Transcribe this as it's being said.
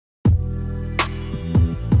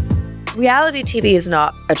reality TV is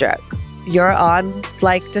not a joke. You're on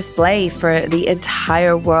like display for the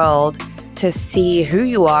entire world to see who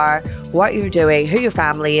you are, what you're doing, who your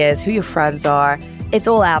family is, who your friends are. It's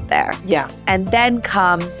all out there. Yeah. And then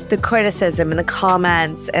comes the criticism and the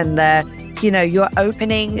comments and you're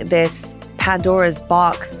opening this Pandora's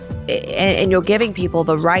box and you're giving people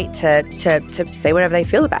the right to say whatever they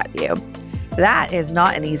feel about you. That is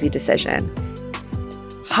not an easy decision.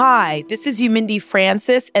 Hi, this is Mindy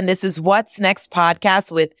Francis, and this is What's Next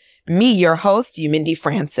podcast with me, your host, Mindy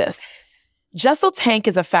Francis. Jessel Taank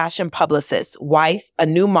is a fashion publicist, wife, a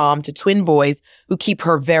new mom to twin boys who keep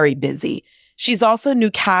her very busy. She's also a new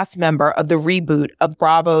cast member of the reboot of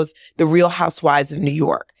Bravo's The Real Housewives of New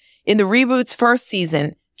York. In the reboot's first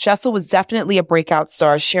season, Jessel was definitely a breakout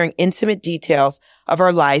star, sharing intimate details of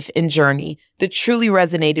her life and journey that truly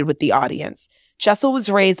resonated with the audience. Jessel was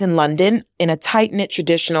raised in London in a tight-knit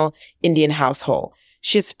traditional Indian household.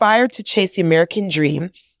 She aspired to chase the American dream,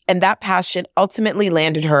 and that passion ultimately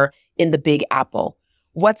landed her in the Big Apple.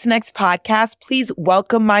 What's Next podcast? Please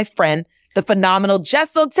welcome my friend, the phenomenal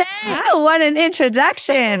Jessel Taank. Oh, what an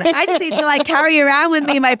introduction. I just need to carry you around with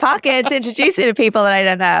me in my pocket to introduce you to people that I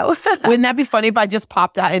don't know. Wouldn't that be funny if I just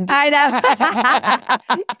popped out and I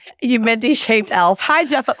know. You Mindy-shaped elf. Hi,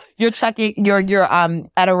 Jessel. You're checking, you're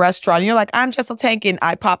at a restaurant and you're like, I'm Jessel Taank, and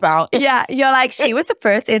I pop out. Yeah. You're like, she was the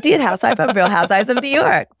first Indian housewife of Real Housewives of New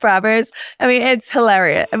York. Proverbs. I mean, it's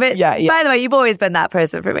hilarious. I mean, yeah. By the way, you've always been that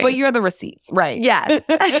person for me. But you're the receipts, right? Yeah.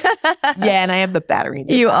 Yeah, and I have the battery.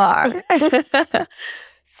 You are.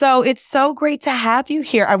 So it's so great to have you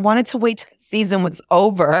here. I wanted to wait till the season was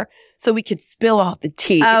over so we could spill all the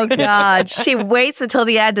tea. Oh, God. She waits until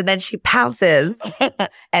the end and then she pounces.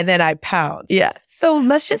 And then I pounce. Yeah. So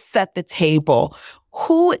let's just set the table.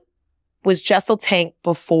 Who was Jessel Taank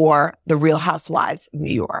before The Real Housewives of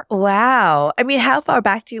New York? Wow. I mean, how far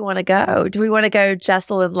back do you want to go? Do we want to go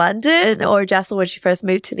Jessel in London or Jessel when she first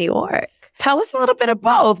moved to New York? Tell us a little bit of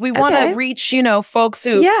both. We want to reach, folks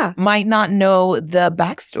who might not know the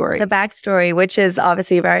backstory. The backstory, which is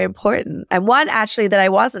obviously very important. And one actually that I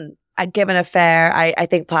wasn't given a fair, I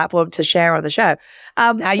think, platform to share on the show.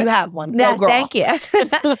 Now you have one. Go, girl. Thank you.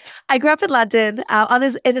 I grew up in London,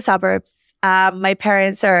 in the suburbs. My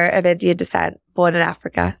parents are of Indian descent, born in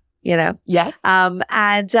Africa, Yes.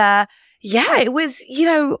 It was,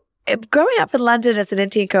 growing up in London as an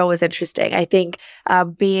Indian girl was interesting. I think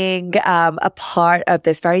being a part of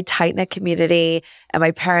this very tight-knit community, and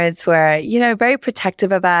my parents were, very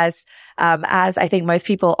protective of us, as I think most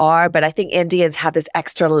people are. But I think Indians have this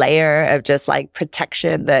extra layer of just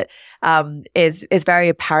protection that is very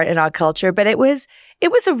apparent in our culture. But it was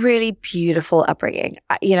a really beautiful upbringing.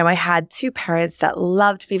 I had two parents that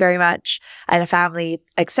loved me very much, and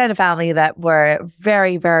extended family that were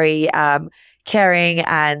very, very caring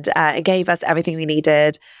and gave us everything we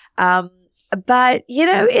needed. But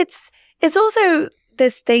it's also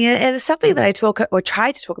this thing, and it's something that I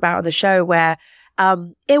try to talk about on the show, where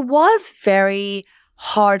it was very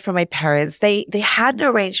hard for my parents. They had an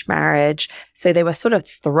arranged marriage, so they were sort of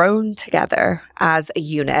thrown together as a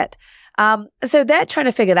unit. So they're trying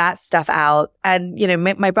to figure that stuff out. And,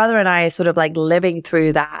 my brother and I are sort of living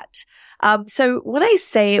through that. So when I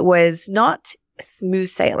say it was not smooth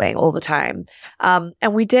sailing all the time,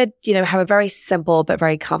 and we did, have a very simple but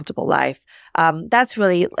very comfortable life, that's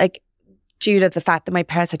really due to the fact that my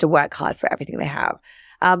parents had to work hard for everything they have.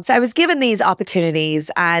 So I was given these opportunities,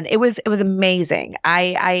 and it was amazing.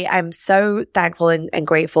 I'm so thankful and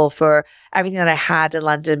grateful for everything that I had in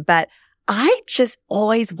London, but I just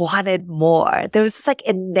always wanted more. There was this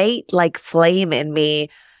innate flame in me.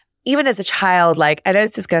 Even as a child, I know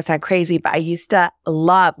this is going to sound crazy, but I used to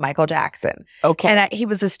love Michael Jackson. Okay. And he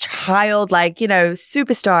was this child,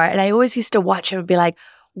 superstar. And I always used to watch him and be like,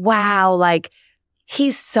 wow,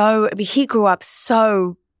 he grew up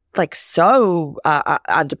so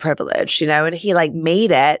underprivileged, and he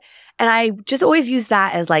made it. And I just always use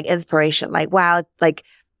that as inspiration. Wow,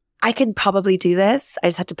 I can probably do this. I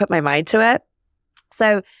just had to put my mind to it.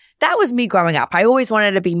 So that was me growing up. I always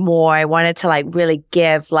wanted to be more. I wanted to really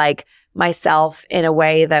give myself in a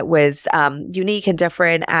way that was unique and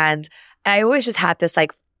different. And I always just had this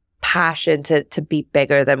passion to be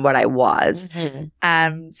bigger than what I was.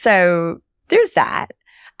 Mm-hmm. So there's that.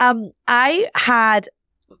 I had,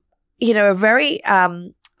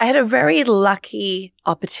 I had a very lucky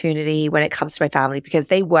opportunity when it comes to my family, because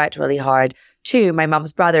they worked really hard too. My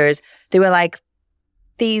mom's brothers, they were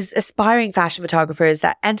these aspiring fashion photographers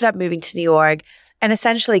that ended up moving to New York and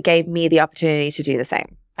essentially gave me the opportunity to do the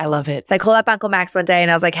same. I love it. So I called up Uncle Max one day and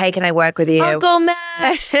I was like, hey, can I work with you? Uncle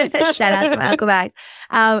Max! Shout out to my Uncle Max.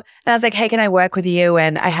 And I was like, hey, can I work with you?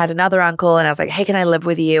 And I had another uncle and I was like, hey, can I live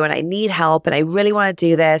with you? And I need help and I really want to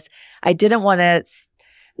do this. I didn't want to,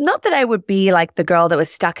 not that I would be like the girl that was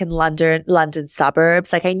stuck in London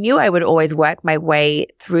suburbs. Like I knew I would always work my way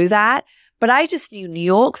through that. But I just knew New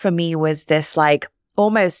York for me was this like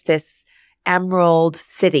almost this emerald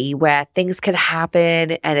city where things could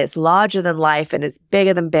happen and it's larger than life and it's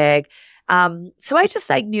bigger than big. So I just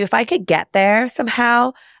like knew if I could get there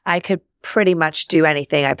somehow, I could pretty much do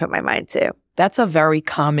anything I put my mind to. That's a very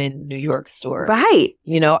common New York story. Right.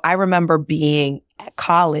 You know, I remember being at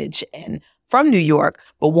college and from New York,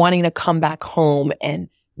 but wanting to come back home and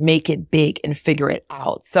make it big and figure it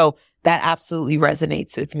out. So that absolutely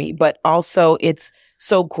resonates with me. But also it's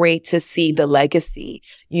so great to see the legacy,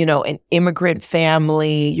 you know, an immigrant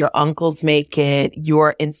family, your uncles make it,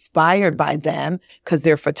 you're inspired by them because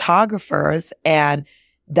they're photographers, and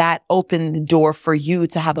that opened the door for you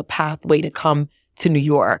to have a pathway to come to New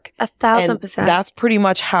York. 1,000%. That's pretty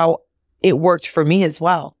much how it worked for me as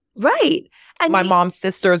well. Right. And my mom's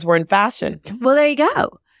sisters were in fashion. Well, there you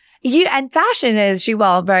go. And fashion, as you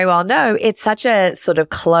very well know, it's such a sort of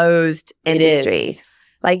closed industry.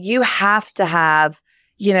 Like you have to have,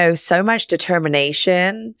 you know, so much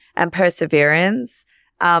determination and perseverance,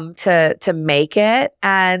 to make it.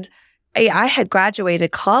 And I had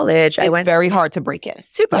graduated college. It's very hard to break in.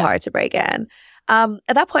 Super hard to break in.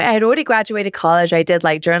 At that point, I had already graduated college. I did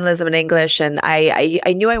like journalism and English, and I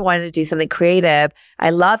knew I wanted to do something creative.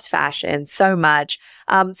 I loved fashion so much.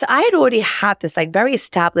 So I had already had this like very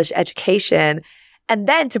established education. And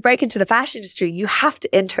then to break into the fashion industry, you have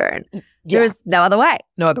to intern. There's no other way.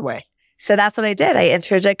 No other way. So that's what I did. I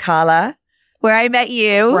interned at Kala, where I met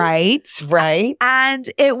you. Right.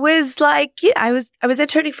 And it was like, I was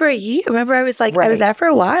interning for a year. Remember, I was like, I was there for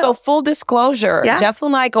a while. So full disclosure, Jessel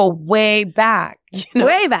and I go way back. You know,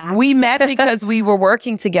 way back. We met because we were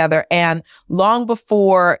working together, and long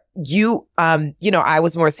before you, you know, I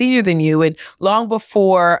was more senior than you, and long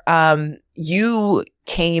before, you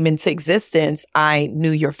came into existence, I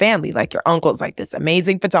knew your family, like your uncle's like this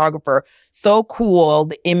amazing photographer. So cool.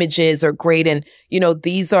 The images are great. And, you know,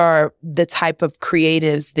 these are the type of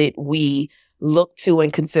creatives that we look to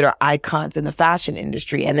and consider icons in the fashion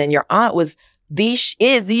industry. And then your aunt was the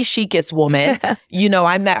chicest woman. You know,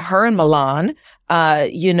 I met her in Milan,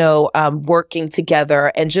 you know, working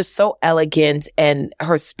together, and just so elegant. And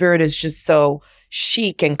her spirit is just so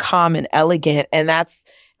chic and calm and elegant.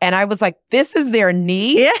 And I was like, this is their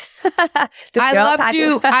need. Yes.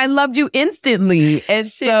 I loved you instantly.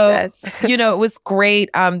 And so, you know, it was great,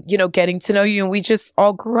 you know, getting to know you. And we just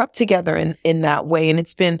all grew up together in that way. And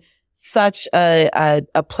it's been such a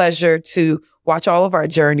pleasure to watch all of our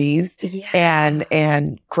journeys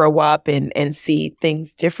and grow up and see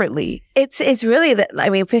things differently. It's really,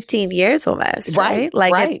 15 years almost, right?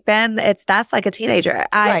 Like that's like a teenager.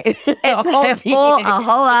 It's a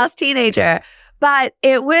whole ass teenager. But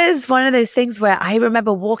it was one of those things where I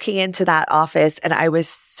remember walking into that office and I was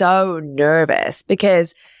so nervous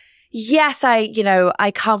because yes,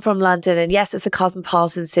 I come from London, and yes, it's a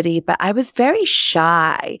cosmopolitan city, but I was very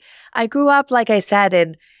shy. I grew up, like I said,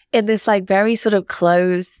 in this like very sort of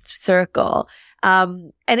closed circle.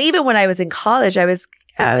 And even when I was in college, I was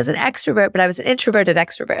an extrovert, but I was an introverted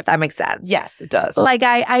extrovert, if that makes sense. Yes, it does. Like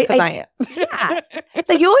I am. Yeah.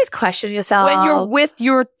 Like you always question yourself. When you're with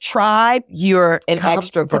your tribe, you're an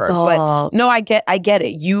extrovert. But no, I get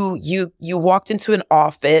it. You walked into an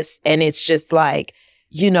office and it's just like,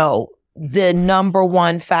 you know, the number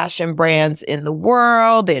one fashion brands in the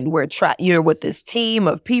world, and you're with this team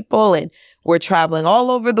of people, and we're traveling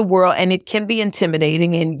all over the world, and it can be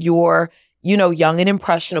intimidating, and you're, you know, young and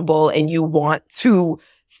impressionable, and you want to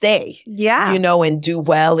stay, you know, and do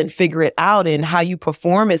well and figure it out. And how you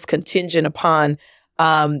perform is contingent upon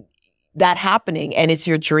that happening. And it's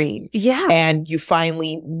your dream. Yeah. And you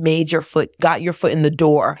finally got your foot in the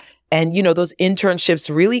door. And, you know, those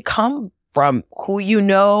internships really come from who you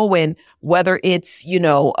know, and whether it's, you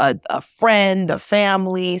know, a friend, a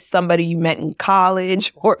family, somebody you met in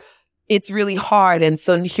college, or it's really hard. And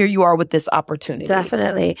so here you are with this opportunity.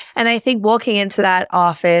 Definitely. And I think walking into that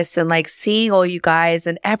office and like seeing all you guys,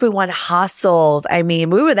 and everyone hustled. I mean,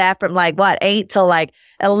 we were there from like 8 till like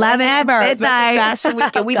 11 midnight. Fashion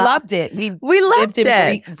week, and we loved it. We loved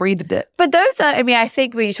it. Breathed it. But those are, I mean, I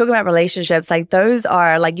think when you talk about relationships, like those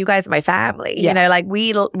are like, you guys are my family. You know, like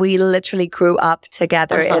we literally grew up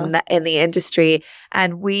together in the industry,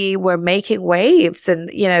 and we were making waves.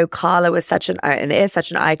 And, you know, Carla was and is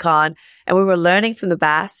such an icon, and we were learning from the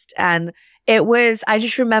best. And it was, I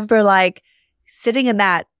just remember like sitting in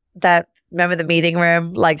that, remember the meeting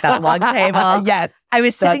room, like that long table? Yes. I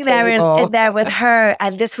was sitting there in there with her.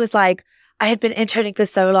 And this was like, I had been interning for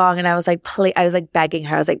so long and I was like, I was like begging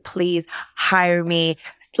her. I was like, please hire me,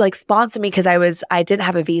 like sponsor me. Cause I didn't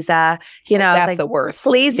have a visa, you know, I was That's like, the worst.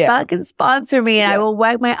 Please fucking sponsor me and I will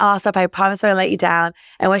work my ass up. I promise I won't let you down.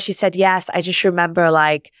 And when she said yes, I just remember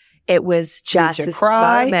like, it was just this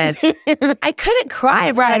moment. I couldn't cry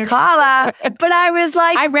in front of Carla, but I was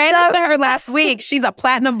like, I ran into her last week. She's a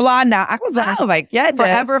platinum blonde now. I was like, oh my goodness.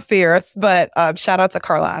 Forever fierce. But shout out to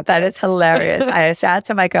Carla. That is hilarious. I shout out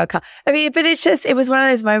to my girl. I mean, but it was one of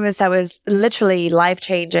those moments that was literally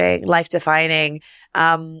life-changing, life-defining.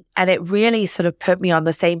 And it really sort of put me on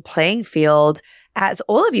the same playing field as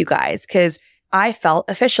all of you guys, because I felt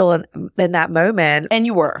official in that moment. And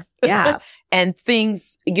you were. Yeah. And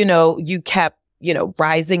things, you know, you kept, you know,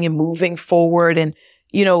 rising and moving forward. And,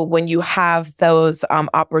 you know, when you have those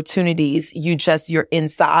opportunities, you're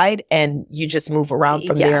inside and you just move around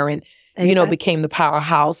from there and, you know, became the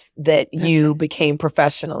powerhouse that you became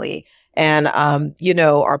professionally. And, you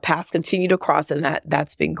know, our paths continue to cross and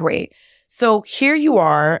that's been great. So here you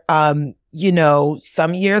are, you know,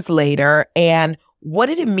 some years later. And what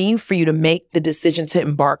did it mean for you to make the decision to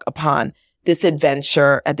embark upon this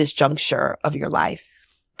adventure at this juncture of your life?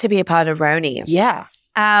 To be a part of Roni. Yeah.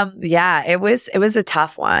 Yeah, it was a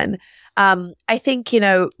tough one. I think, you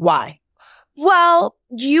know, why? Well,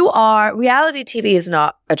 reality TV is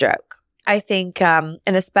not a joke. I think, and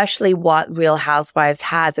especially what Real Housewives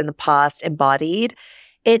has in the past embodied,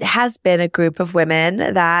 it has been a group of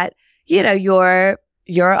women that, you know, you're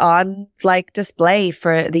on like display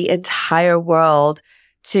for the entire world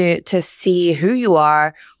to see who you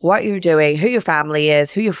are, what you're doing, who your family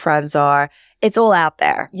is, who your friends are. It's all out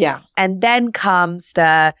there. Yeah. And then comes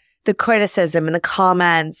the criticism and the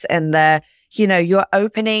comments and you know, you're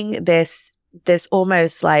opening this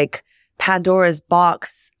almost like Pandora's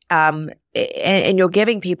box, and you're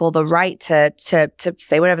giving people the right to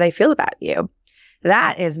say whatever they feel about you.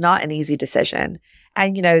 That is not an easy decision.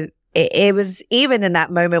 And, you know, it was even in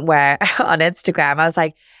that moment where on Instagram, I was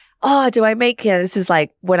like, oh, do I make, you know, this is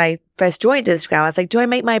like when I first joined Instagram, I was like, do I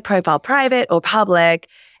make my profile private or public?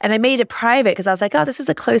 And I made it private because I was like, oh, this is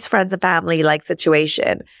a close friends and family like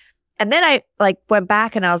situation. And then I like went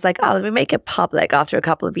back and I was like, oh, let me make it public after a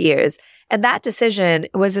couple of years. And that decision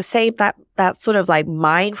was the same, that sort of like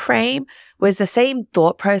mind frame was the same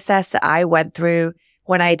thought process that I went through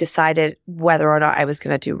when I decided whether or not I was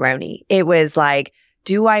going to do Roni. It was like,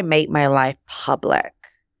 do I make my life public?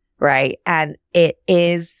 Right. And it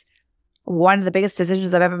is one of the biggest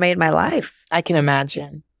decisions I've ever made in my life. I can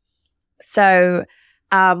imagine. So,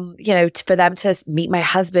 you know, for them to meet my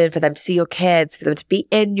husband, for them to see your kids, for them to be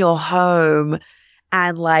in your home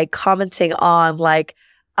and like commenting on like,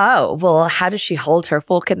 oh, well, how does she hold her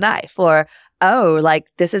fork and knife? Or, oh, like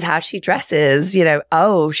this is how she dresses, you know,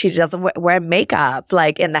 oh, she doesn't wear makeup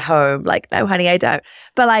like in the home. Like, no, honey, I don't.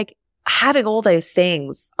 But like having all those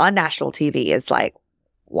things on national TV is like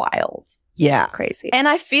wild. Yeah. Crazy. And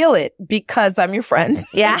I feel it because I'm your friend.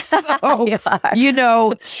 Yeah. So, you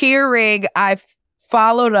know, I've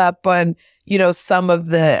followed up on, you know, some of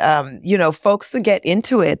the, you know, folks that get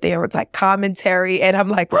into it. There was like commentary and I'm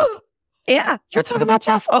like, yeah, you're talking about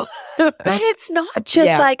Jessel. But it's not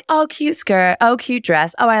just like, oh, cute skirt. Oh, cute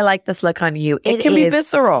dress. Oh, I like this look on you. It can be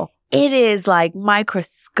visceral. It is like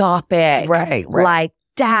microscopic. Right. Like,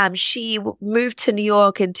 damn, she moved to New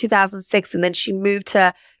York in 2006 and then she moved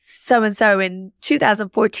to so-and-so in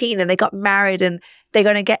 2014 and they got married and they're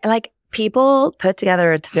going to get like people put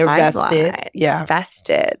together a timeline. They're vested. Yeah.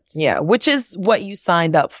 Vested. Yeah. Which is what you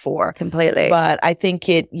signed up for. Completely. But I think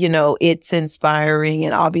it's inspiring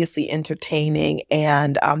and obviously entertaining.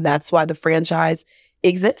 And that's why the franchise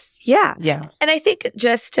exists. Yeah. Yeah. And I think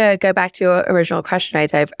just to go back to your original question,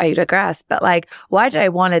 I digress, but like, why did I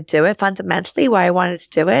want to do it? Fundamentally, why I wanted to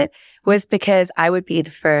do it was because I would be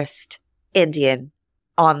the first Indian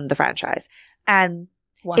on the franchise. And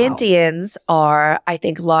wow. Indians are, I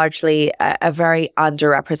think, largely a very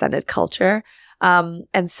underrepresented culture.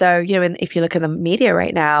 And so, you know, if you look in the media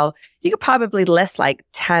right now, you could probably list like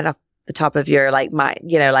 10 off the top of your like mind,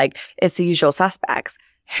 you know, like it's the usual suspects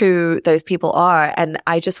who those people are. And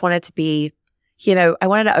I just wanted to be, you know, I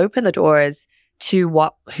wanted to open the doors to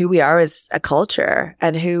who we are as a culture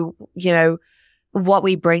and who, you know, what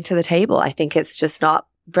we bring to the table. I think it's just not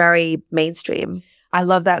very mainstream. I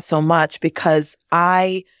love that so much because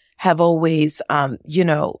I have always, you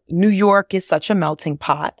know, New York is such a melting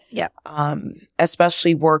pot. Yeah.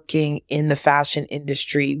 Especially working in the fashion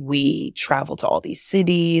industry, we travel to all these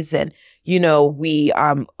cities and, you know, we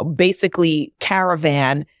basically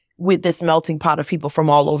caravan with this melting pot of people from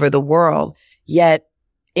all over the world. Yet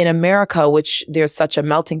in America, which there's such a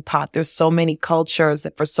melting pot, there's so many cultures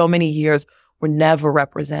that for so many years were never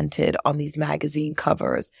represented on these magazine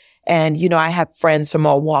covers. And, you know, I have friends from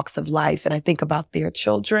all walks of life, and I think about their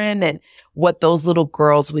children and what those little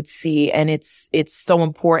girls would see. And it's so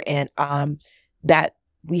important, that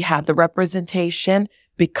we have the representation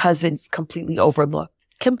because it's completely overlooked.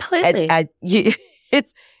 Completely.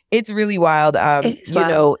 It's really wild, you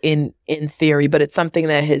know, in theory, but it's something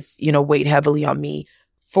that has, you know, weighed heavily on me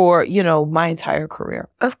for, you know, my entire career.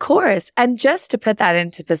 Of course. And just to put that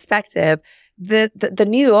into perspective, the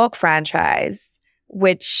New York franchise,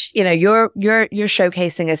 which, you know, you're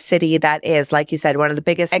showcasing a city that is, like you said, one of the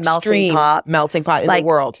biggest melting pot in the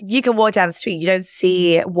world. You can walk down the street, you don't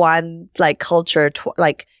see one like culture,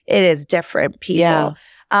 like it is different people. Yeah.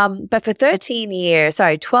 But for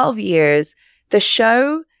 12 years, the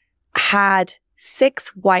show had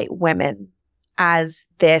 6 white women as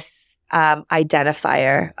this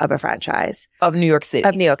identifier of a franchise. Of New York City.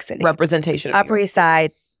 Representation. Upper East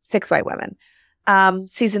Side, 6 white women.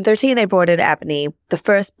 Season 13, they brought in Ebony, the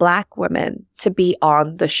first Black woman to be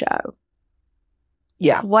on the show.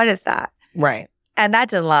 Yeah. What is that? Right. And that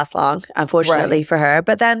didn't last long, unfortunately, for her.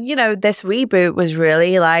 But then, you know, this reboot was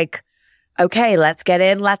really like, okay, let's get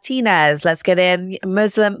in Latinas. Let's get in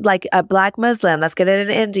Muslim, like a Black Muslim. Let's get in an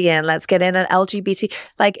Indian. Let's get in an LGBT.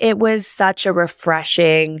 Like, it was such a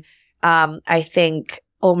refreshing, I think,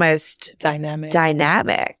 almost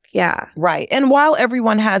dynamic. Yeah. Right. And while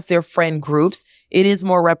everyone has their friend groups, it is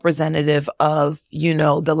more representative of, you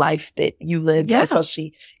know, the life that you live,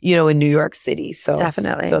 especially, you know, in New York City. So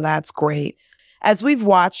definitely. So that's great. As we've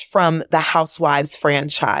watched from the Housewives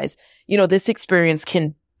franchise, you know, this experience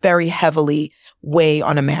can very heavily weigh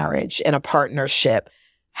on a marriage and a partnership.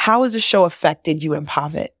 How has the show affected you and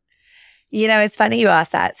Pavit? You know, it's funny you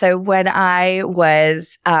asked that. So when I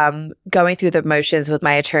was going through the motions with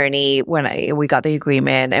my attorney, when we got the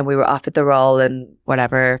agreement and we were offered the role and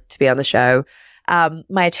whatever to be on the show,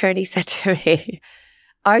 my attorney said to me,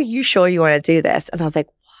 "Are you sure you want to do this?" And I was like,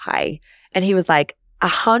 "Why?" And he was like,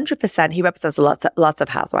 100%. He represents lots of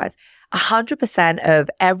housewives. 100% of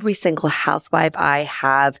every single housewife I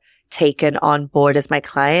have taken on board as my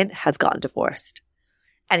client has gotten divorced.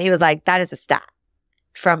 And he was like, "That is a stat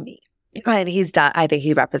from me." And he's done, I think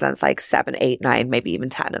he represents like 7, 8, 9, maybe even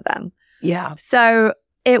 10 of them. Yeah. So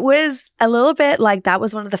it was a little bit like that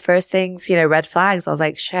was one of the first things, you know, red flags. I was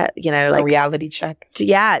like, shit, you know, like a reality check.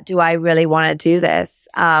 Do I really want to do this?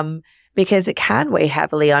 Because it can weigh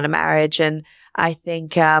heavily on a marriage. And I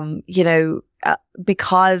think, you know,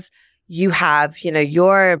 because you have, you know,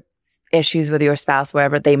 your issues with your spouse,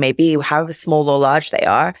 wherever they may be, however small or large they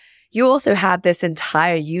are, you also have this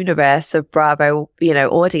entire universe of Bravo, you know,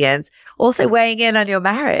 audience also weighing in on your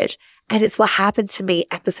marriage. And it's what happened to me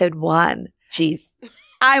episode 1. Jeez.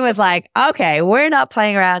 I was like, okay, we're not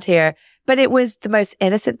playing around here. But it was the most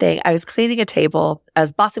innocent thing. I was cleaning a table. I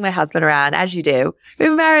was bossing my husband around, as you do. We've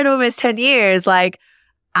been married almost 10 years. Like,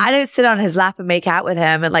 I don't sit on his lap and make out with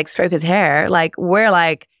him and like stroke his hair. Like, we're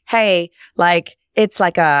like, hey, like, it's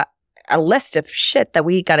like a list of shit that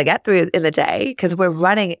we got to get through in the day because we're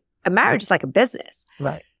running a marriage is like a business.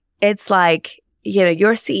 Right. It's like, you know,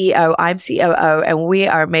 you're CEO, I'm COO, and we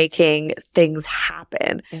are making things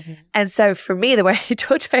happen. Mm-hmm. And so for me, the way I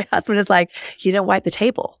talk to my husband is like, you don't wipe the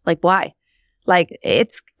table. Like, why? Like,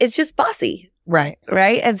 it's just bossy. Right.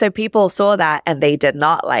 Right. And so people saw that and they did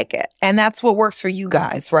not like it. And that's what works for you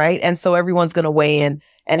guys, right? And so everyone's going to weigh in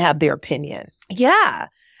and have their opinion. Yeah.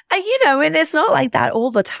 You know, and it's not like that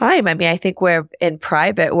all the time. I mean, I think we're in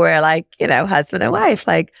private, we're like, you know, husband and wife,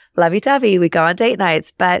 like lovey-dovey, we go on date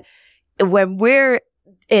nights. But when we're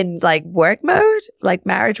in like work mode, like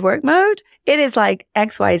marriage work mode, it is like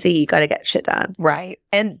XYZ, you got to get shit done. Right.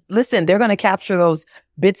 And listen, they're going to capture those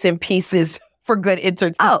bits and pieces for good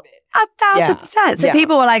entertainment. Oh, 1,000%. So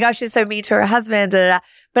people were like, oh, she's so mean to her husband.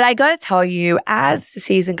 But I got to tell you, as the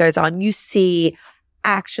season goes on, you see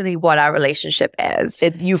actually what our relationship is.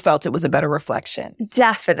 You felt it was a better reflection.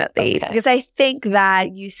 Definitely. Okay. Because I think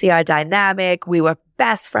that you see our dynamic. We were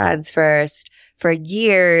best friends first for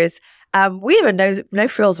years. We have a no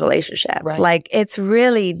frills relationship. Right. Like, it's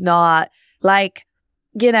really not like,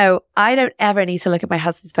 you know, I don't ever need to look at my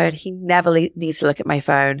husband's phone. He never needs to look at my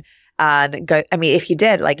phone and go. I mean, if he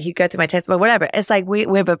did, like, he'd go through my text, but whatever. It's like we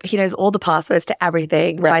have he knows all the passwords to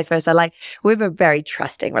everything, vice versa. Like, we have a very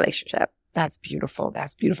trusting relationship. That's beautiful.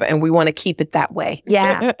 That's beautiful. And we want to keep it that way.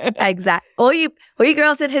 Yeah, exactly. All you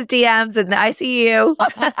girls in his DMs and the ICU.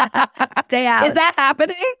 Stay out. Is that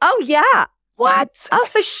happening? Oh, yeah. What? Oh,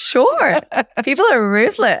 for sure. People are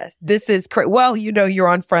ruthless. This is crazy. Well, you're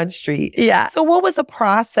on Front Street. Yeah. So what was the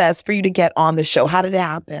process for you to get on the show? How did it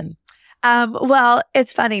happen? Well,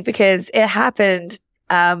 it's funny because it happened.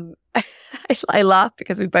 I laugh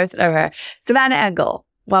because we both know her. Savannah Engel,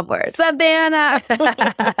 one word. Savannah.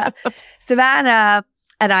 Savannah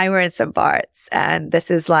and I were in St. Bart's, and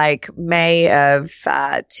this is like May of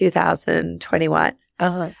 2021.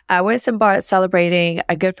 We're in St. Bart's celebrating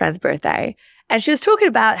a good friend's birthday. And she was talking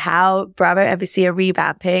about how Bravo and NBC are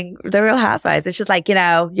revamping The Real Housewives. And she's like,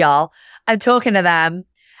 y'all, I'm talking to them.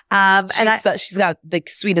 She's got the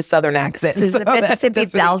sweetest Southern accent. This is the Mississippi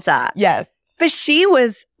Delta. Yes. But she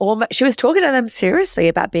was talking to them seriously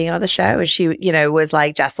about being on the show. And she, was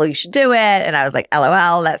like, Jessel, you should do it. And I was like,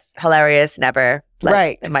 LOL, that's hilarious. Never.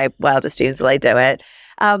 In my wildest dreams will I do it.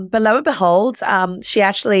 But lo and behold, she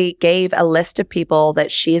actually gave a list of people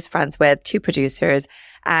that she is friends with, 2 producers,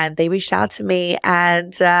 and they reached out to me.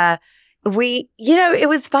 And it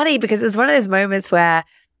was funny because it was one of those moments where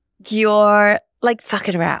you're like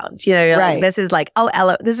fucking around, you're like, this is like,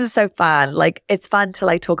 Ella, this is so fun. Like, it's fun to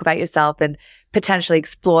like talk about yourself and potentially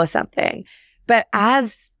explore something. But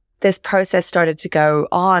as this process started to go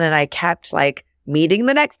on and I kept like meeting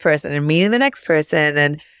the next person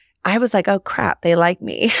and I was like, oh crap, they like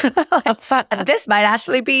me. And this might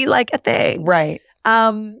actually be like a thing. Right.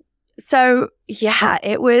 So yeah,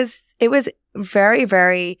 it was very,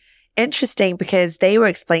 very interesting because they were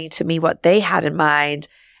explaining to me what they had in mind.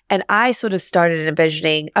 And I sort of started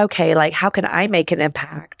envisioning, okay, like how can I make an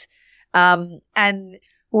impact? And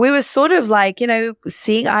we were sort of like,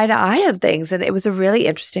 seeing eye to eye on things. And it was a really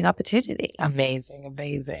interesting opportunity. Amazing,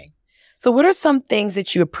 amazing. So what are some things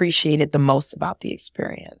that you appreciated the most about the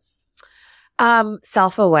experience?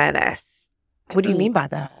 Self-awareness. What do you mean by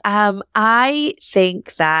that? I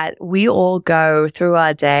think that we all go through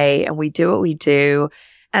our day and we do what we do.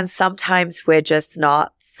 And sometimes we're just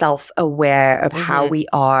not self-aware of how we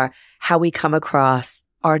are, how we come across,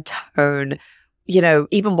 our tone,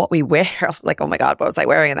 even what we wear. Like, oh my God, what was I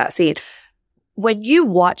wearing in that scene? When you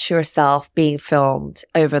watch yourself being filmed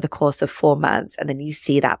over the course of 4 months and then you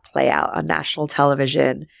see that play out on national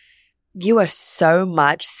television, you are so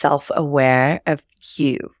much self-aware of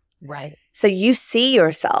you. Right. So you see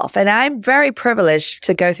yourself. And I'm very privileged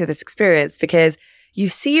to go through this experience because you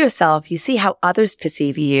see yourself, you see how others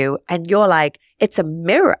perceive you, and you're like, it's a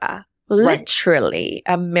mirror, literally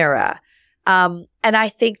a mirror. And I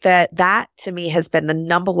think that to me has been the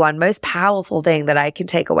number one most powerful thing that I can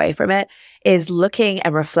take away from it is looking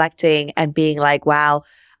and reflecting and being like, wow,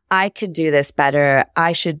 I can do this better.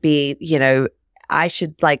 I should be, I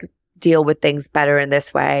should like deal with things better in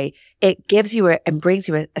this way. It gives you and brings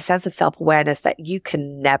you a sense of self-awareness that you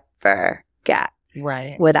can never get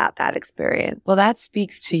without that experience. Well, that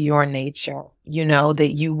speaks to your nature,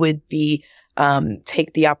 that you would be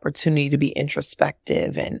take the opportunity to be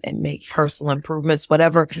introspective and make personal improvements,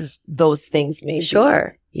 whatever those things may be.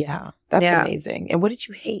 Sure. Yeah. That's amazing. And what did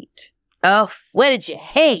you hate? Oh, what did you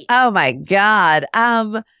hate? Oh my God.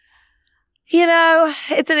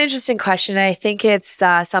 It's an interesting question. I think it's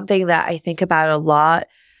something that I think about a lot.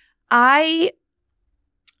 I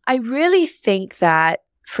really think that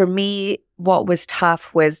for me, what was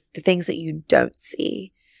tough was the things that you don't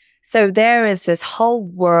see. So there is this whole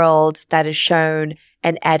world that is shown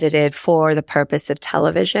and edited for the purpose of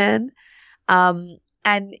television. And,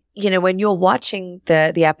 when you're watching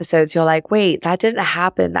the episodes, you're like, wait, that didn't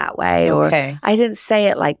happen that way. Okay. Or I didn't say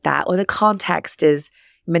it like that. Or the context is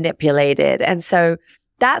manipulated. And so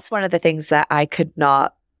that's one of the things that I could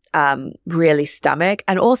not really stomach.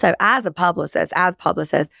 And also as publicists,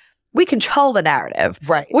 we control the narrative.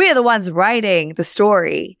 Right. We are the ones writing the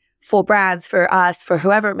story for brands, for us, for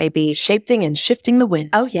whoever it may be. Shaping and shifting the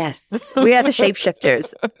wind. Oh, yes. We are the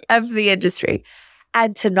shapeshifters of the industry.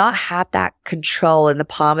 And to not have that control in the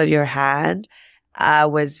palm of your hand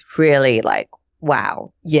was really like,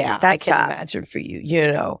 wow. Yeah, that's I can imagine for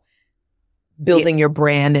you, building your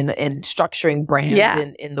brand and structuring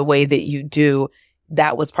brands in the way that you do.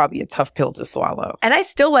 That was probably a tough pill to swallow. And I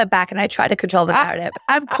still went back and I tried to control the narrative.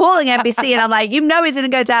 I'm calling NBC and I'm like, it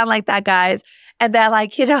didn't go down like that, guys. And they're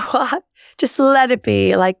like, you know what? Just let it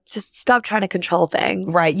be. Like, just stop trying to control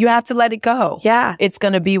things. Right. You have to let it go. Yeah. It's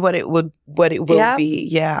going to be what it will be.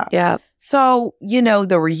 Yeah. Yeah. So,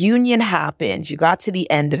 the reunion happened. You got to the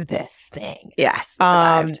end of this thing. Yes.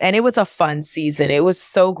 And it was a fun season. It was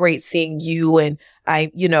so great seeing you and I,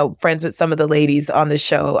 friends with some of the ladies on the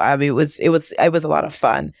show. I mean, it was a lot of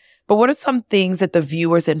fun. But what are some things that the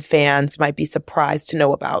viewers and fans might be surprised to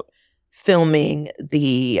know about filming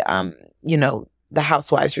the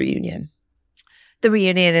Housewives reunion? the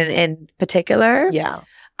reunion in particular. Yeah.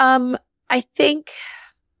 I think...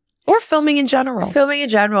 Or filming in general.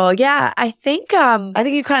 Yeah. I think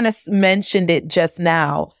you kind of mentioned it just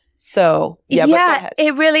now. So, yeah, but go ahead.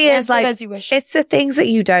 It really is like, as you wish. It's the things that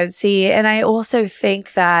you don't see. And I also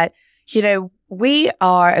think that, we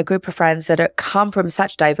are a group of friends that come from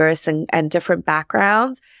such diverse and different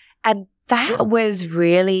backgrounds. And that was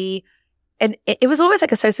really, and it was always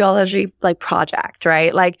like a sociology like project,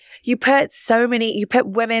 right? Like you put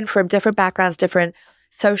women from different backgrounds, different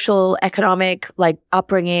social, economic, like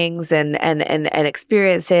upbringings and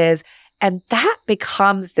experiences. And that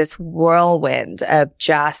becomes this whirlwind of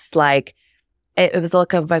just like, it was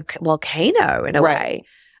like a volcano in a way.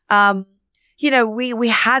 We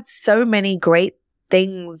had so many great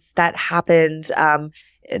things that happened,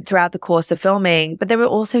 throughout the course of filming, but there were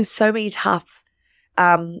also so many tough,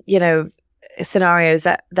 scenarios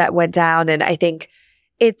that went down. And I think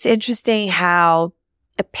it's interesting how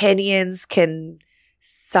opinions can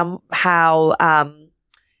somehow,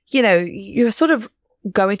 you're sort of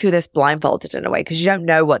going through this blindfolded in a way because you don't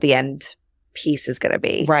know what the end piece is going to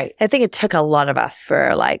be. Right. I think it took a lot of us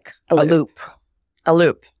for like a loop,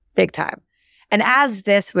 big time. And as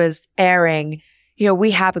this was airing,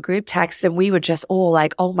 we have a group text and we were just all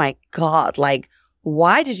like, oh my God, like,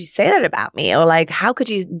 why did you say that about me? Or like, how could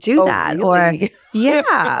you do that? Really? Or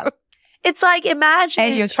yeah. It's like, imagine.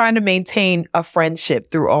 And you're trying to maintain a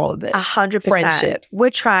friendship through all of this. 100%. Friendships.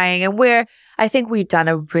 We're trying and I think we've done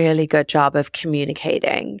a really good job of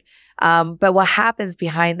communicating. But what happens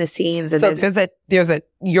behind the scenes? And so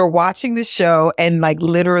you're watching the show and like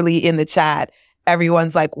literally in the chat,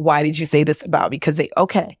 everyone's like, why did you say this about me? Because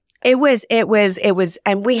It was,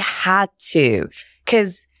 and we had to,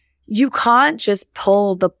 because you can't just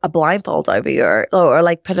pull a blindfold over or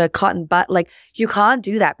like put a cotton butt. Like you can't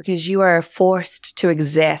do that because you are forced to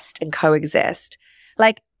exist and coexist.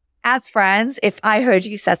 Like as friends, if I heard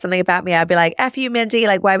you said something about me, I'd be like, F you, Mindy.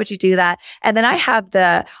 Like, why would you do that? And then I have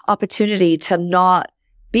the opportunity to not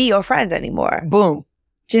be your friend anymore. Boom.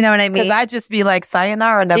 Do you know what I mean? Because I'd just be like,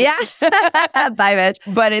 sayonara. Never. Yeah. Bye, bitch.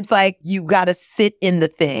 But it's like, you got to sit in the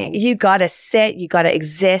thing. You got to sit. You got to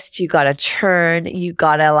exist. You got to churn. You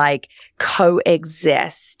got to like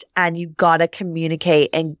coexist. And you got to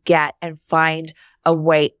communicate and get and find a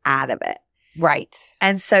way out of it. Right.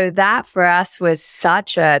 And so that for us was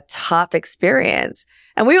such a tough experience.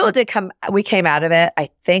 And we all we came out of it, I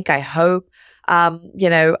hope,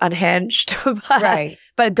 unhinged. Right.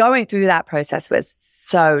 But going through that process was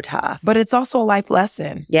so tough. But it's also a life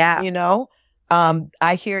lesson. Yeah.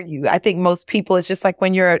 I hear you. I think most people, it's just like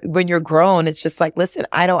when you're grown, it's just like, listen,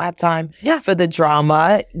 I don't have time for the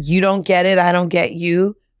drama. You don't get it. I don't get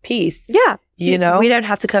you. Peace. Yeah. We don't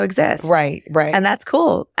have to coexist. Right. And that's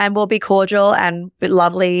cool. And we'll be cordial and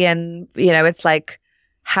lovely. And, it's like,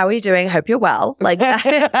 how are you doing? Hope you're well. Like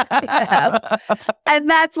that. And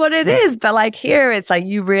that's what it is. But like here, it's like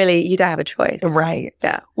you don't have a choice. Right.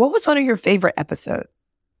 Yeah. What was one of your favorite episodes?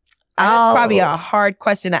 That's probably a hard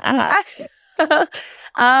question to ask.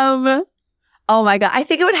 Oh my God. I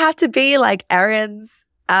think it would have to be like Erin's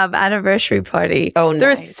anniversary party. Oh, nice. There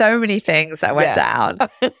were so many things that went down.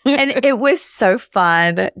 And it was so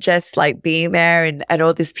fun just like being there and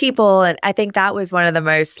all these people. And I think that was one of the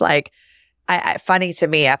most like funny to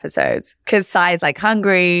me episodes because Sai's like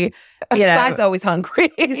hungry. Sai's always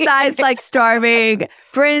hungry. Sai's like starving.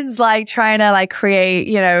 Bryn's like trying to like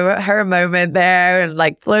create, her moment there and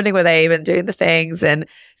like flirting with Abe and doing the things and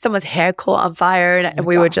someone's hair caught on fire. And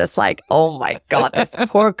we were just like, oh my God, this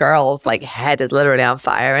poor girl's like head is literally on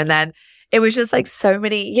fire. And then it was just like so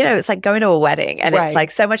many, it's like going to a wedding and it's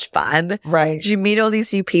like so much fun. Right. You meet all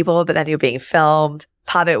these new people, but then you're being filmed.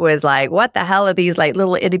 Pavitt was like, what the hell are these like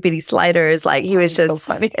little itty bitty sliders? Like he was just so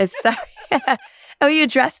funny. It's so, Oh, you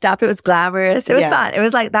dressed up. It was glamorous. It was fun. It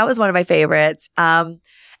was like, that was one of my favorites. And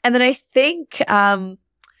then I think,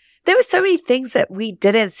 there was so many things that we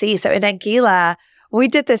didn't see. So in Anguilla, we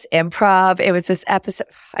did this improv. It was this episode.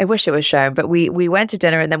 I wish it was shown, but we went to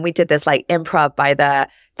dinner and then we did this like improv by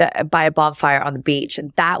by a bonfire on the beach.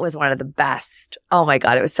 And that was one of the best. Oh my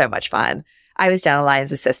God. It was so much fun. I was Dana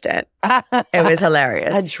Lyon's assistant. It was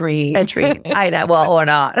hilarious. A dream. I know. Well, or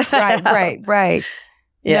not. Right.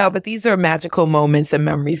 Yeah. No, but these are magical moments and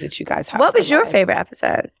memories that you guys have. What was your favorite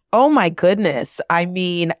episode? Oh my goodness. I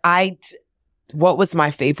mean, what was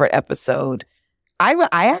my favorite episode? I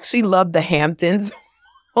actually loved the Hamptons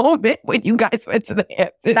moment when you guys went to the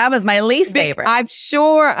Hamptons. That was my least favorite. I'm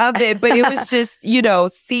sure of it, but it was just,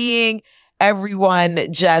 seeing everyone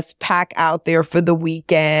just pack out there for the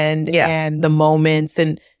weekend and the moments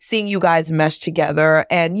and seeing you guys mesh together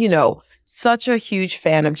and, such a huge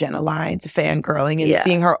fan of Jenna Lyons, fangirling, and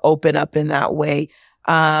seeing her open up in that way.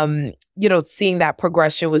 Seeing that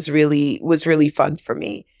progression was really fun for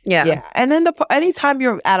me. Yeah. And then anytime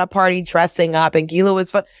you're at a party dressing up, and Gila was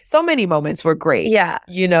fun. So many moments were great. Yeah.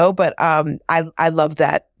 But I love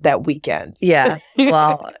that weekend. Yeah.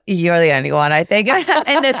 Well, you're the only one, I think,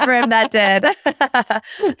 in this room that did.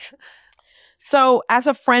 So as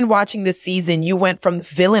a friend watching this season, you went from the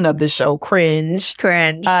villain of the show, cringe,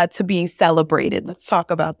 to being celebrated. Let's talk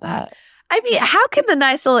about that. I mean, how can the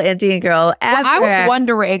nice little Indian girl ever... Well, I was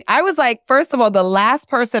wondering, I was like, first of all, the last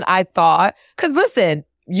person I thought, because listen,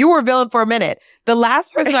 you were a villain for a minute. The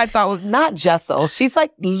last person I thought was not Jessel. She's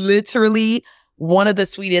like literally one of the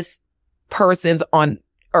sweetest persons on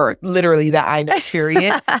earth, literally, that I know,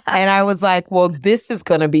 period. And I was like, well, this is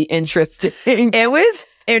going to be interesting. It was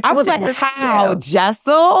I was like, how,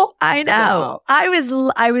 Jessel? I know.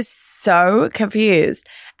 Wow. I was so confused.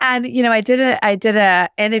 And, I did a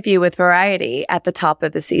interview with Variety at the top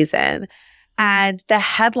of the season, and the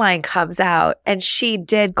headline comes out, and she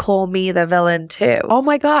did call me the villain too. Oh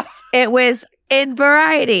my God. It was in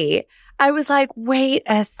Variety. I was like, wait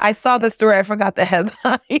I saw the story. I forgot the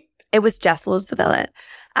headline. It was Jessel as the villain.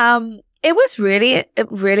 It was really,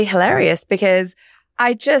 really hilarious because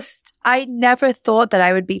I never thought that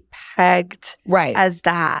I would be pegged as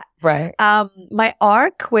that. Right. My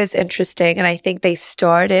arc was interesting, and I think they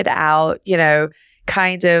started out,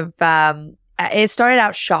 kind of, it started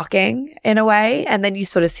out shocking in a way, and then you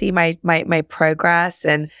sort of see my progress,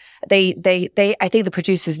 and I think the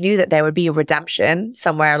producers knew that there would be a redemption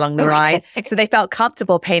somewhere along the line, so they felt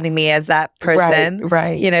comfortable painting me as that person,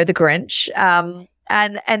 right? The Grinch,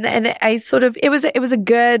 and I sort of, it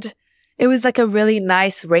was like a really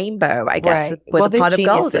nice rainbow, I guess, with a pot of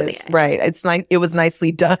gold in the end. Right. It's nice. It was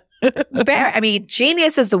nicely done.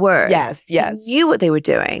 Genius is the word. Yes. They knew what they were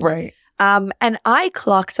doing. Right. And I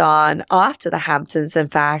clocked on after the Hamptons, in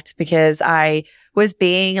fact, because I was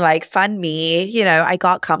being like, fun me. I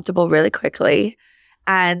got comfortable really quickly.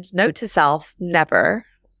 And note to self, never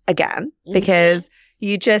again, because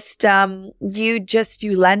you just,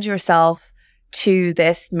 you lend yourself to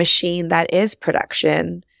this machine that is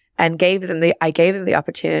production. And I gave them the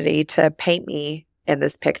opportunity to paint me in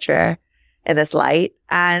this picture, in this light.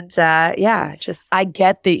 And I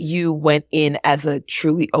get that you went in as a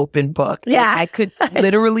truly open book. Yeah. Like, I could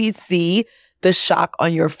literally see the shock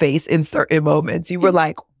on your face in certain moments. You were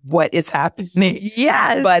like, what is happening?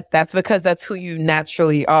 Yes. But that's because that's who you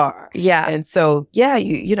naturally are. Yeah. And so,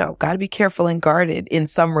 you got to be careful and guarded in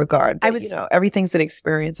some regard. But, everything's an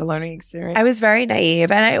experience, a learning experience. I was very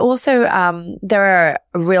naive. And I also, there are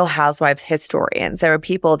Real Housewives historians. There are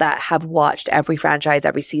people that have watched every franchise,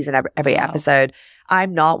 every season, every episode.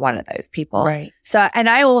 I'm not one of those people. Right. So, and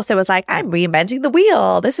I also was like, I'm reinventing the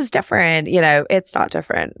wheel. This is different. It's not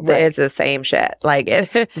different. Right. It's the same shit. Like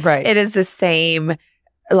right. It is the same,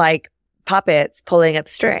 like, puppets pulling at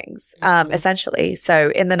the strings, essentially.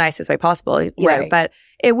 So in the nicest way possible, you know, but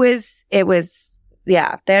it was,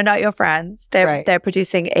 they're not your friends. They're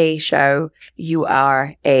producing a show. You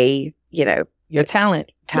are your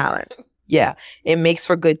talent. Yeah. It makes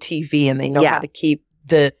for good TV, and they know how to keep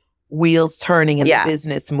the wheels turning and the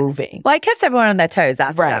business moving. Well, it keeps everyone on their toes.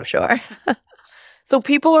 That's what I'm sure. So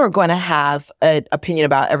people are going to have an opinion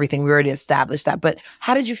about everything. We already established that. But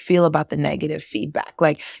how did you feel about the negative feedback?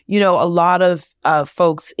 Like, a lot of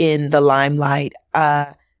folks in the limelight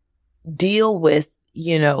deal with,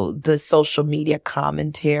 the social media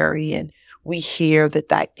commentary, and we hear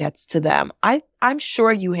that gets to them. I'm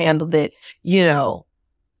sure you handled it,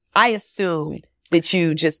 I assumed that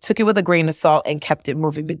you just took it with a grain of salt and kept it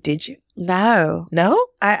moving, but did you? No. No?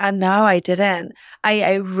 I didn't.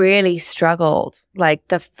 I really struggled. Like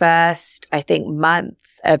the first, I think, month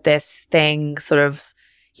of this thing sort of,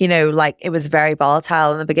 like it was very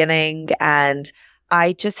volatile in the beginning, and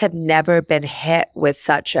I just had never been hit with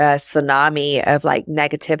such a tsunami of like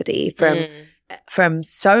negativity from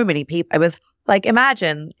so many people. It was like,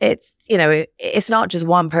 imagine it's, it's not just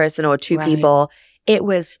one person or two people. It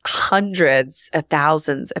was hundreds of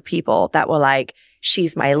thousands of people that were like,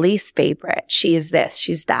 she's my least favorite. She is this,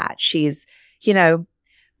 she's that, she's,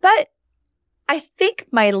 but I think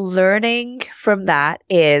my learning from that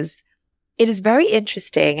is, it is very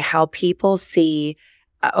interesting how people see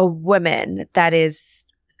a woman that is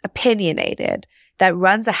opinionated, that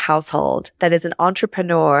runs a household, that is an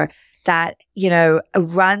entrepreneur, that,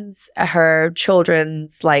 runs her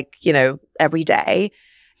children's every day.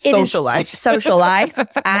 Social life,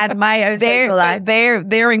 and my own social life.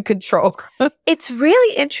 They're in control. It's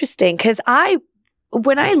really interesting because I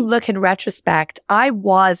when I look in retrospect, I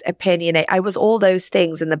was opinionated. I was all those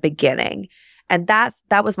things in the beginning. And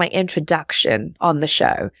that was my introduction on the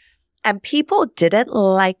show. And people didn't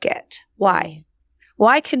like it. Why?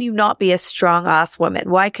 Why can you not be a strong ass woman?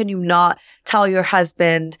 Why can you not tell your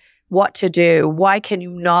husband what to do? Why can you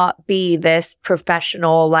not be this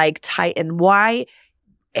professional, like titan? Why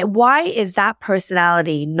is that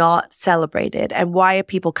personality not celebrated? And why are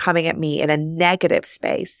people coming at me in a negative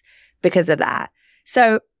space because of that?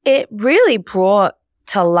 So it really brought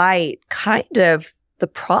to light kind of the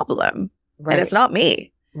problem. Right. And it's not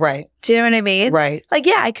me. Right. Do you know what I mean? Right. Like,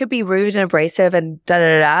 yeah, I could be rude and abrasive and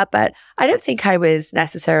da-da-da-da, but I don't think I was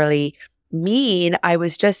necessarily mean. I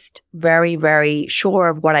was just very, very sure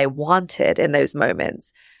of what I wanted in those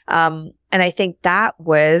moments. And I think that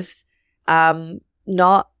was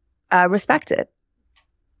not respected.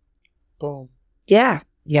 Boom. Yeah.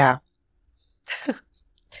 Yeah.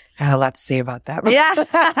 I had a lot to say about that.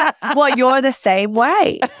 Yeah. Well, you're the same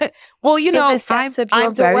way. Well,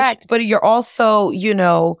 I'm direct, but you're also,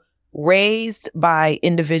 raised by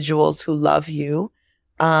individuals who love you,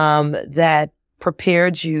 that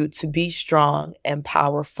prepared you to be strong and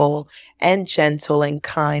powerful and gentle and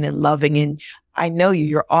kind and loving. And I know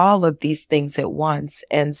you're all of these things at once.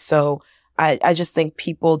 And so I just think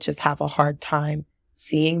people just have a hard time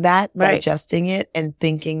seeing that, right, digesting it, and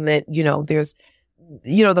thinking that, there's,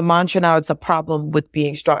 the mantra now, it's a problem with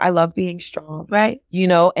being strong. I love being strong. Right.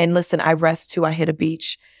 And listen, I rest too. I hit a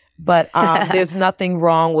beach, but there's nothing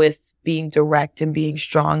wrong with being direct and being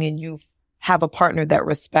strong. And you have a partner that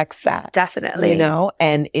respects that. Definitely.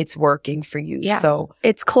 And it's working for you. Yeah. So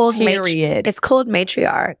it's called period. It's called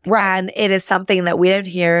matriarch. Right. And it is something that we don't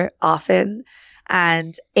hear often.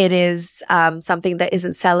 And it is something that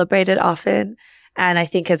isn't celebrated often. And I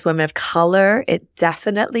think as women of color, it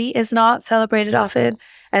definitely is not celebrated often.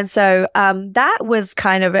 And so that was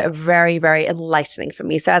kind of a very, very enlightening for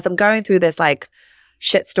me. So as I'm going through this like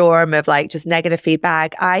shitstorm of like just negative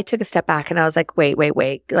feedback, I took a step back and I was like, wait,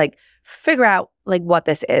 like figure out like what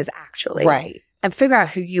this is actually. Right. And figure out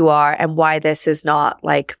who you are and why this is not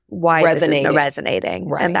like, why this isn't resonating.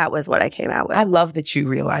 Right. And that was what I came out with. I love that you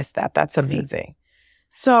realized that. That's amazing.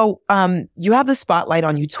 So, you have the spotlight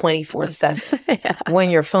on you 24/7 when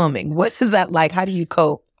you're filming. What is that like? How do you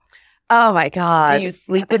cope? Oh my God. Do you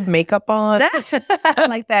sleep with makeup on?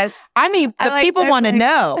 Like this. I mean, the people want to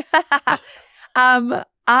know.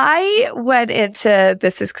 I went into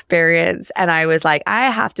this experience and I was like, I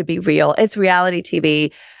have to be real. It's reality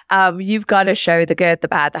TV. You've got to show the good, the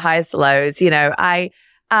bad, the highs, the lows. And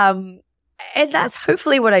that's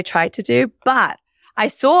hopefully what I tried to do. But I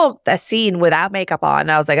saw the scene without makeup on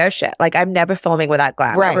and I was like, oh shit, like I'm never filming without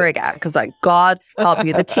glam ever again. Cause like, God help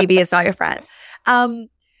you, the TV is not your friend.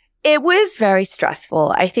 It was very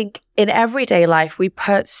stressful. I think in everyday life, we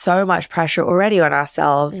put so much pressure already on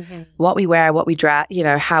ourselves, what we wear, what we dress,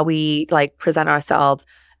 how we like present ourselves.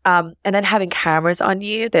 And then having cameras on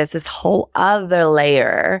you, there's this whole other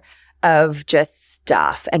layer of just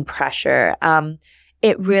stuff and pressure.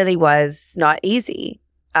 It really was not easy.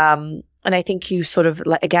 And I think you sort of,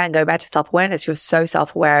 like, again, go back to self-awareness. You're so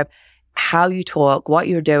self-aware of how you talk, what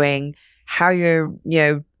you're doing, how you're,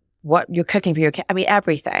 what you're cooking for your kid. I mean,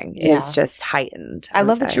 everything is just heightened. I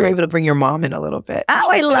love that you were able to bring your mom in a little bit. Oh,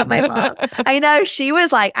 I love my mom. I know. She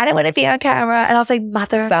was like, I don't want to be on camera. And I was like,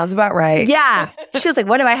 mother. Sounds about right. Yeah. She was like,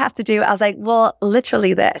 what do I have to do? I was like, well,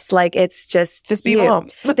 literally this. Like, it's just be mom.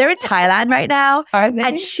 They're in Thailand right now. Are they?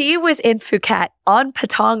 And she was in Phuket on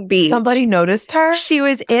Patong Beach. Somebody noticed her? She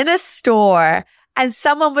was in a store and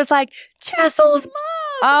someone was like, Jessel's mom.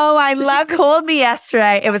 Oh, I love it. She called me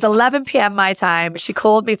yesterday. It was 11 p.m. my time. She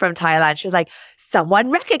called me from Thailand. She was like,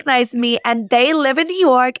 someone recognized me and they live in New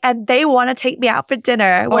York and they want to take me out for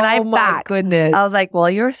dinner when I'm back. Oh my goodness. I was like, well,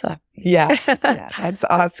 you're so. Yeah. That's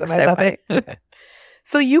awesome. I love it.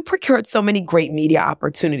 So you procured so many great media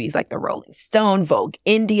opportunities like the Rolling Stone, Vogue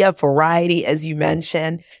India, Variety, as you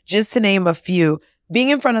mentioned, just to name a few. Being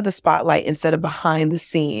in front of the spotlight instead of behind the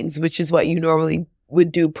scenes, which is what you normally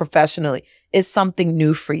would do professionally, is something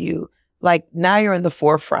new for you. Like now you're in the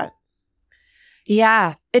forefront.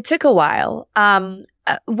 Yeah, it took a while.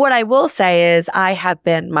 What I will say is I have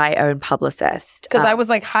been my own publicist. Because I was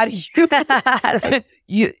like, how do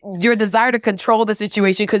your desire to control the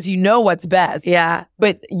situation because you know what's best. Yeah.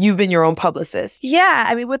 But you've been your own publicist. Yeah.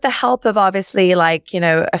 I mean, with the help of obviously like,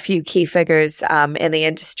 a few key figures in the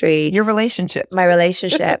industry. Your relationships. My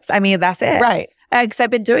relationships. I mean, that's it. Right. Because I've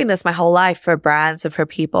been doing this my whole life for brands and for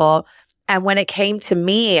people. And when it came to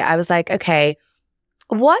me, I was like, okay,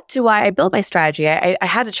 what do I build my strategy? I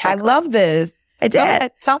had a checklist. I love this. I did. Go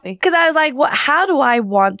ahead, tell me. Because I was like, how do I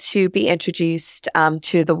want to be introduced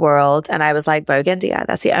to the world? And I was like, Vogue India.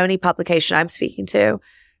 That's the only publication I'm speaking to.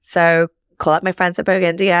 So call up my friends at Vogue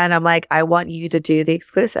India and I'm like, I want you to do the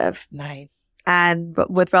exclusive. Nice. And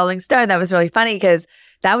with Rolling Stone, that was really funny because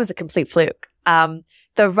that was a complete fluke.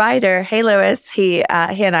 The writer, hey Lewis, he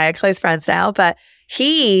and I are close friends now, but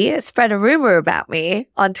he spread a rumor about me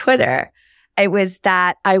on Twitter. It was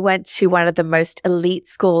that I went to one of the most elite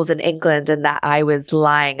schools in England and that I was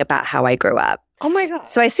lying about how I grew up. Oh my God.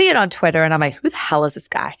 So I see it on Twitter and I'm like, who the hell is this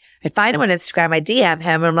guy? I find him on Instagram. I DM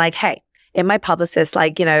him and I'm like, hey, in my publicist,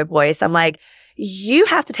 voice, I'm like, you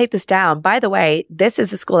have to take this down. By the way, this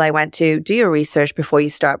is the school I went to. Do your research before you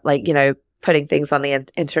start putting things on the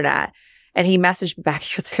internet. And he messaged me back.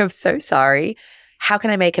 He was like, I'm so sorry. How can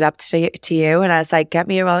I make it up to you? And I was like, get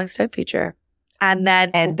me a Rolling Stone feature. And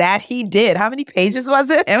that he did. How many pages was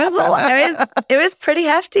it? It was a lot. It was pretty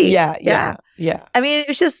hefty. Yeah. I mean,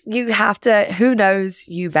 it's just, you have to, who knows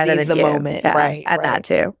you better Seize than the you. moment. Yeah, Right. And that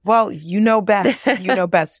too. Well, you know best. You know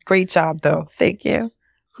best. Great job though. Thank you.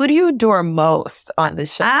 Who do you adore most on the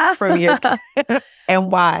show from your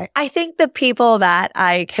and why? I think the people that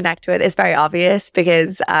I connect with is very obvious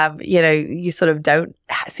because, you sort of don't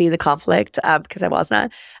see the conflict because I was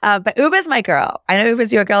not. But Uba's my girl. I know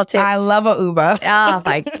Uba's your girl too. I love a Uba. Oh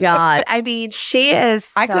my God. I mean, she is.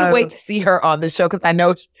 I couldn't wait to see her on the show because I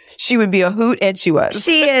know she would be a hoot, and she was.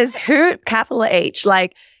 She is hoot, capital H.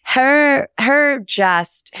 Like her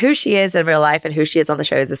just who she is in real life and who she is on the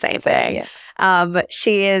show is the same thing. Yeah.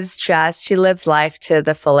 She lives life to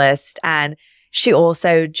the fullest. And she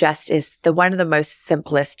also just is one of the most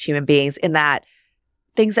simplest human beings in that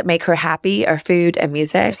things that make her happy are food and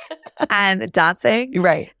music and dancing.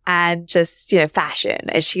 Right. And just, fashion.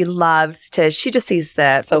 And she just sees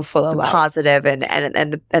the so full of love. Positive and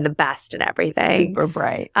the best in everything. Super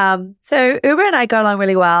bright. So Uber and I got along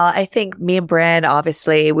really well. I think me and Bryn,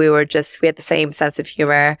 obviously, we had the same sense of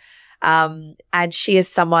humor. And she is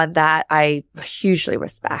someone that I hugely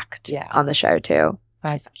respect on the show too.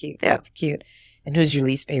 That's cute. Yeah. That's cute. And who's your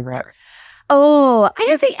least favorite? Oh, I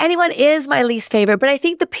don't think anyone is my least favorite, but I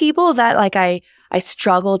think the people that I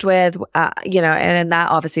struggled with, and that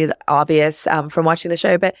obviously is obvious, from watching the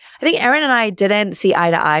show, but I think Erin and I didn't see eye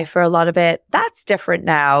to eye for a lot of it. That's different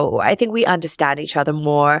now. I think we understand each other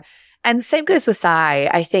more. And same goes with Sai.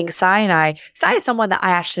 I think Sai is someone that I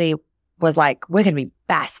actually was like, we're going to be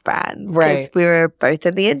best friends. Right. Because we were both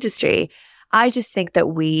in the industry. I just think that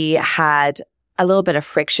we had a little bit of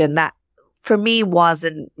friction that for me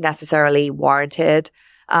wasn't necessarily warranted.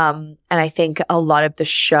 And I think a lot of the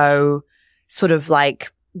show sort of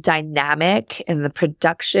dynamic in the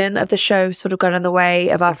production of the show sort of got in the way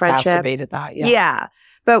of our friendship. Exacerbated that, yeah. Yeah.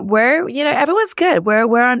 But we're, everyone's good.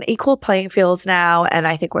 We're on equal playing fields now, and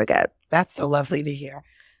I think we're good. That's so lovely to hear.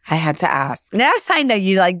 I had to ask. Now I know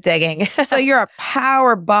you like digging. So you're a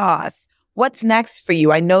power boss. What's next for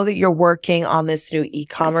you? I know that you're working on this new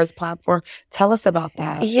e-commerce platform. Tell us about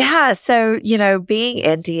that. Yeah. So, being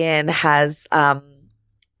Indian has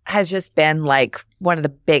just been one of the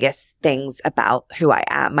biggest things about who I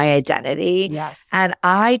am, my identity. Yes. And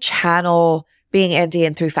I channel being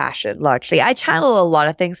Indian through fashion largely. I channel a lot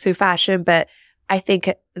of things through fashion, but I think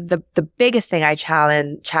the biggest thing I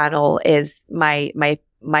channel is my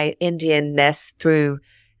Indianness through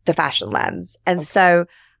the fashion lens. And so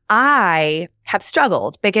I have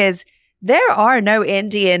struggled because there are no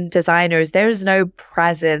Indian designers. There's no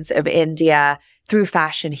presence of India through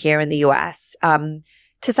fashion here in the US.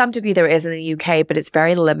 To some degree there is in the UK, but it's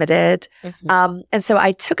very limited. Mm-hmm. And so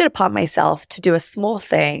I took it upon myself to do a small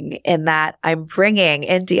thing in that I'm bringing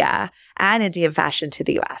India and Indian fashion to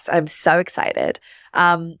the US. I'm so excited.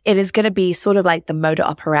 It is going to be sort of like the modus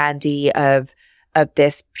operandi of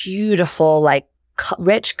this beautiful,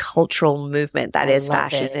 rich cultural movement that is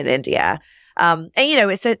fashion in India. And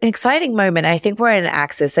it's an exciting moment. I think we're in an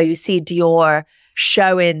axis. So you see Dior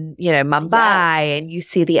show in, Mumbai, yes. And you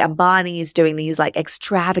see the Ambanis doing these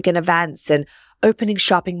extravagant events and opening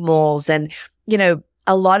shopping malls. And,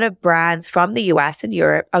 a lot of brands from the US and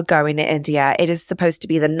Europe are going to India. It is supposed to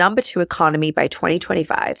be the number 2 economy by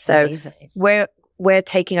 2025. So amazing. We're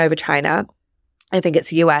taking over China. I think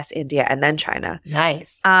it's US, India, and then China.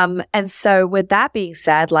 Nice. And so with that being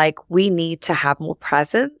said, we need to have more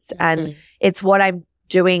presence. Mm-hmm. And it's what I'm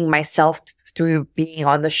doing myself through being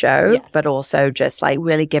on the show, yes. But also just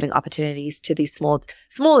really giving opportunities to these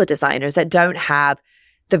smaller designers that don't have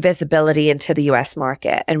the visibility into the US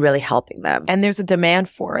market and really helping them. And there's a demand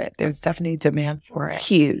for it. There's definitely a demand for it.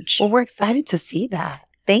 Huge. Well, we're excited to see that.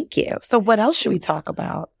 Thank you. So what else should we talk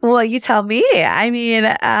about? Well, you tell me. I mean,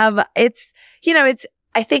 I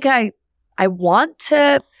think I'm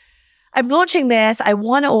launching this. I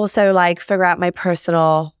want to also like figure out my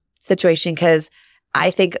personal situation because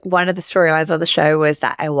I think one of the storylines on the show was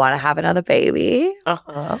that I want to have another baby.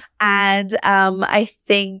 Uh-huh. And I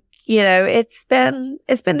think, you know, it's been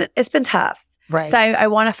tough. Right. So I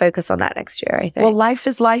want to focus on that next year, I think. Well, life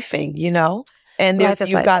is lifing, you know, and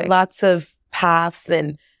you've got lots of paths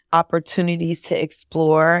and opportunities to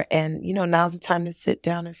explore. And, you know, now's the time to sit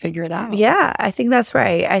down and figure it out. Yeah, I think that's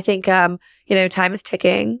right. I think, you know, time is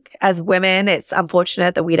ticking. As women, it's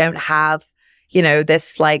unfortunate that we don't have, you know,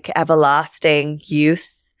 this like everlasting youth.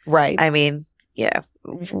 Right. I mean, yeah,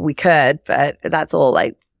 we could, but that's all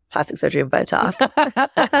like plastic surgery and Botox.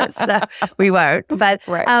 So we won't. But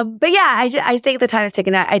yeah, I think the time is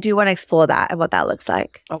ticking. I do want to explore that and what that looks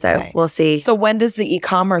like. Okay. So we'll see. So when does the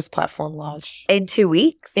e-commerce platform launch? In 2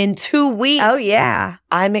 weeks. In 2 weeks? Oh, yeah.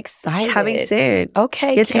 I'm excited. Coming soon. Okay.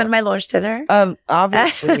 You get to come to my launch dinner.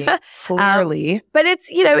 Obviously. Clearly. But it's,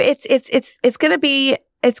 you know, it's going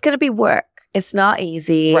to be work. It's not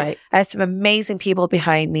easy. Right. I have some amazing people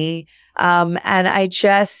behind me. And I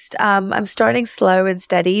just, I'm starting slow and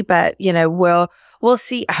steady, but you know, we'll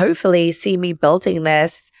see, hopefully see me building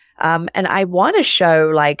this. And I want to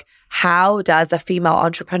show like, how does a female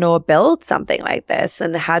entrepreneur build something like this?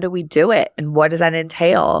 And how do we do it? And what does that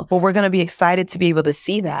entail? Well, we're going to be excited to be able to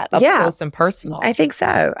see that up close and personal. I think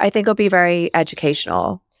so. I think it'll be very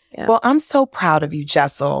educational. Yeah. Well, I'm so proud of you,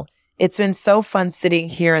 Jessel. It's been so fun sitting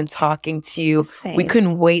here and talking to you. Same. We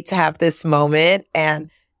couldn't wait to have this moment, and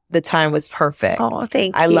the time was perfect. Oh,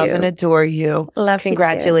 thank you. I love and adore you. Love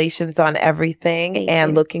Congratulations on everything, Thank and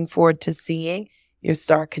you. looking forward to seeing your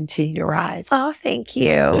star continue to rise. Oh, thank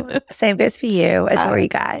you. Same goes for you. Adore you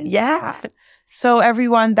guys. Yeah. So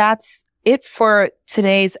everyone, that's it for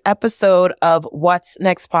today's episode of What's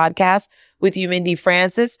Next podcast with you, Mindy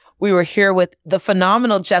Francis. We were here with the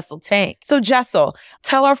phenomenal Jessel Taank. So Jessel,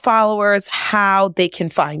 tell our followers how they can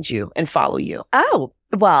find you and follow you. Oh,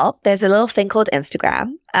 well, there's a little thing called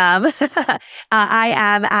Instagram. I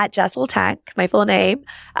am at Jessel Taank, my full name.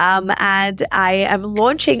 And I am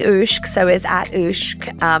launching Ooshk, so it's at Ooshk.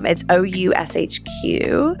 It's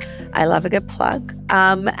OUSHQ. I love a good plug.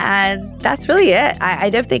 And that's really it. I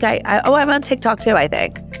don't think I'm on TikTok too, I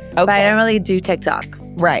think. Okay. But I don't really do TikTok.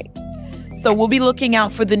 Right. So we'll be looking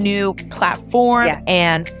out for the new platform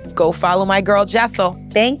and go follow my girl, Jessel.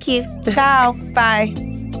 Thank you. Ciao. Bye.